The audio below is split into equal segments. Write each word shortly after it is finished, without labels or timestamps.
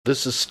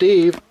This is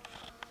Steve,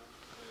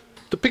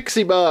 the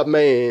Pixie Bob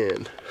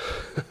man.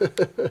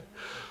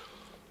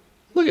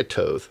 Look at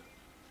Toth.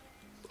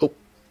 Oh.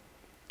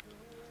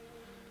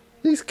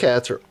 These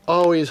cats are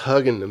always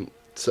hugging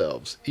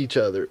themselves, each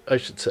other, I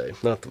should say,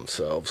 not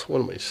themselves.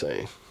 What am I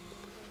saying?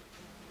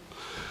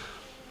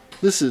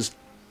 This is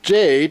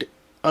Jade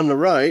on the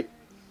right,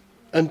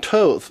 and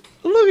Toth.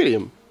 Look at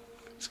him.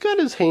 He's got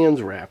his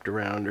hands wrapped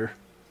around her.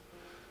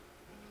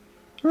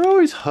 They're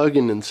always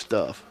hugging and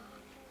stuff.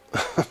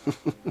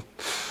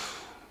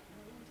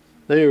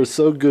 They are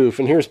so goof.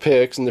 And here's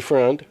Pix in the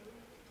front.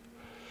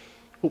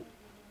 Oh,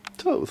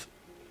 Toth.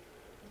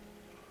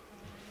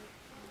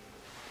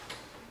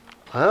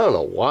 I don't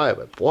know why,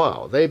 but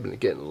wow, they've been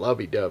getting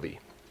lovey-dovey.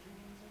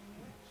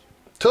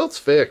 Toth's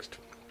fixed.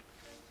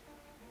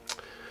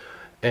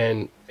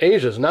 And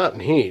Asia's not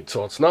in heat,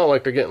 so it's not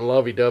like they're getting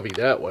lovey-dovey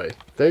that way.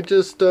 They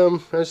just,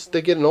 as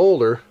they're getting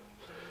older,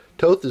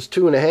 Toth is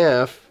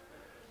 2.5,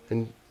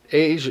 and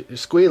Asia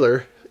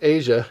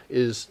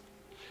is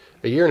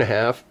a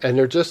 1.5, and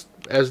they're just,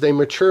 as they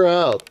mature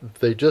out,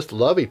 they just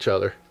love each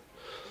other.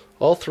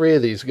 All three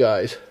of these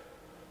guys.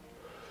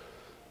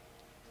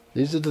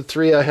 These are the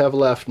three I have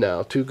left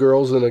now. 2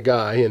 girls and a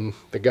guy, and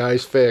the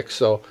guy's fixed,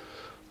 so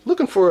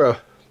looking for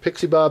a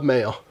Pixie Bob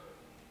male.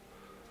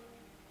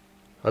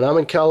 And I'm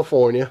in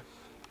California,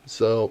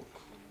 so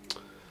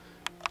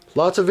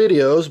lots of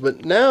videos,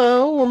 but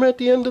now we're at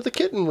the end of the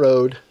kitten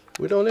road.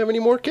 We don't have any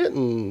more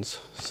kittens,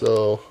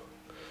 so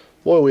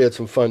boy, we had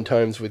some fun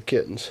times with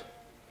kittens.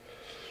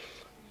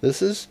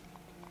 This is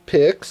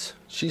Pix.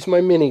 She's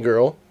my mini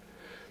girl.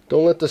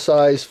 Don't let the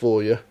size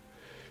fool you.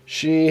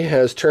 She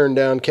has turned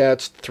down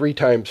cats 3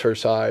 times her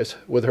size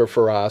with her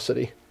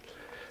ferocity.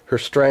 Her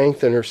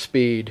strength and her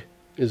speed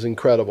is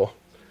incredible.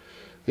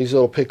 These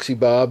little Pixie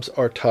Bobs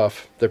are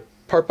tough. They're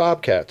part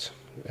Bobcats,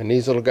 and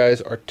these little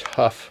guys are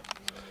tough.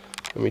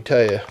 Let me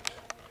tell you,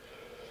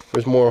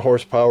 there's more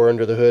horsepower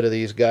under the hood of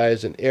these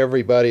guys, and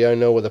everybody I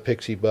know with a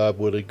Pixie Bob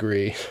would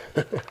agree.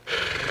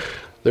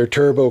 They're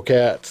turbo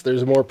cats.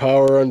 There's more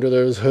power under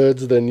those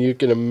hoods than you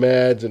can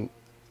imagine.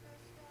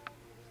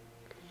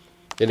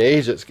 And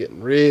Asia's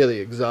getting really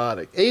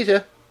exotic.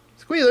 Asia,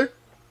 squealer,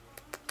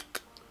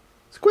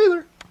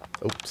 squealer.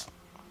 Oops,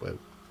 well,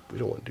 we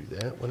don't want to do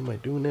that. What am I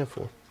doing that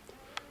for?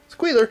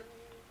 Squealer.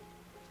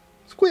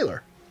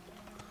 Squealer.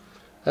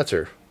 That's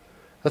her.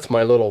 That's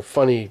my little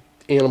funny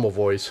animal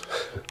voice.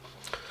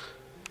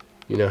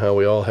 You know how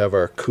we all have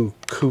our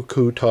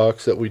cuckoo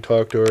talks that we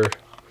talk to our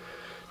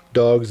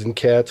dogs and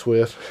cats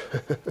with.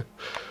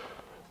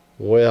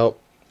 Well,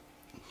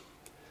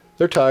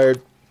 they're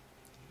tired.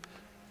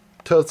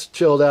 Toth's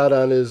chilled out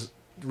on his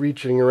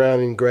reaching around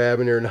and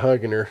grabbing her and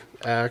hugging her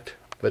act,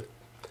 but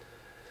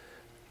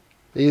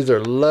these are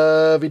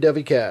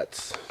lovey-dovey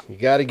cats. You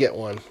gotta get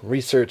one.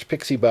 Research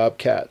PixieBob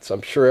Cats.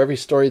 I'm sure every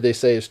story they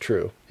say is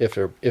true,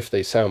 if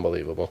they sound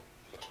believable.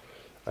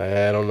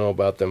 I don't know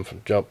about them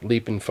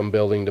leaping from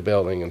building to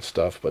building and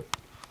stuff, but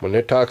when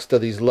it talks to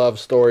these love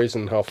stories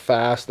and how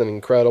fast and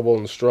incredible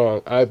and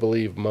strong, I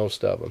believe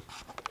most of them.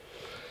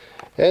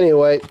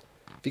 Anyway,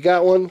 if you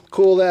got one,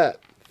 cool that.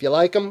 If you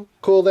like them,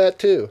 cool that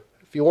too.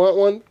 If you want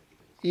one,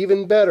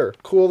 even better,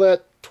 cool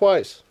that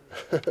twice.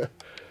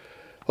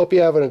 Hope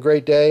you're having a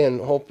great day,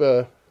 and hope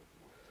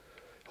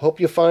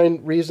you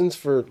find reasons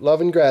for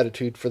love and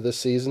gratitude for this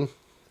season.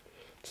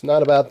 It's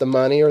not about the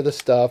money or the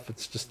stuff.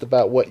 It's just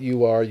about what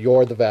you are.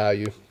 You're the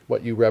value,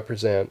 what you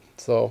represent.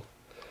 So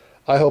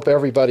I hope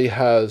everybody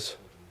has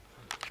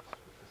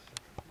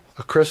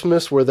a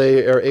Christmas where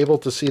they are able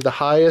to see the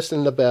highest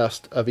and the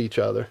best of each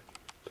other.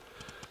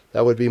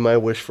 That would be my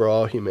wish for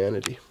all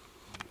humanity.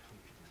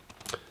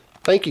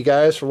 Thank you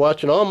guys for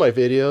watching all my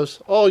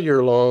videos all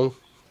year long.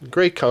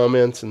 Great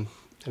comments and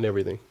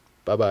everything.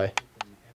 Bye-bye.